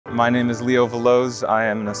My name is Leo Veloz. I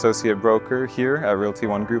am an associate broker here at Realty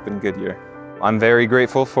One Group in Goodyear. I'm very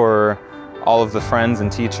grateful for all of the friends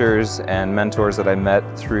and teachers and mentors that I met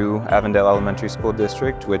through Avondale Elementary School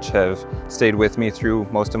District, which have stayed with me through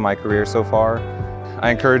most of my career so far.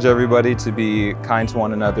 I encourage everybody to be kind to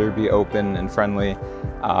one another, be open and friendly.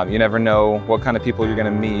 You never know what kind of people you're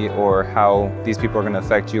going to meet or how these people are going to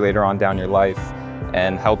affect you later on down your life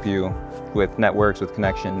and help you with networks, with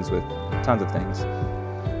connections, with tons of things.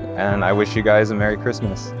 And I wish you guys a Merry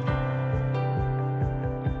Christmas.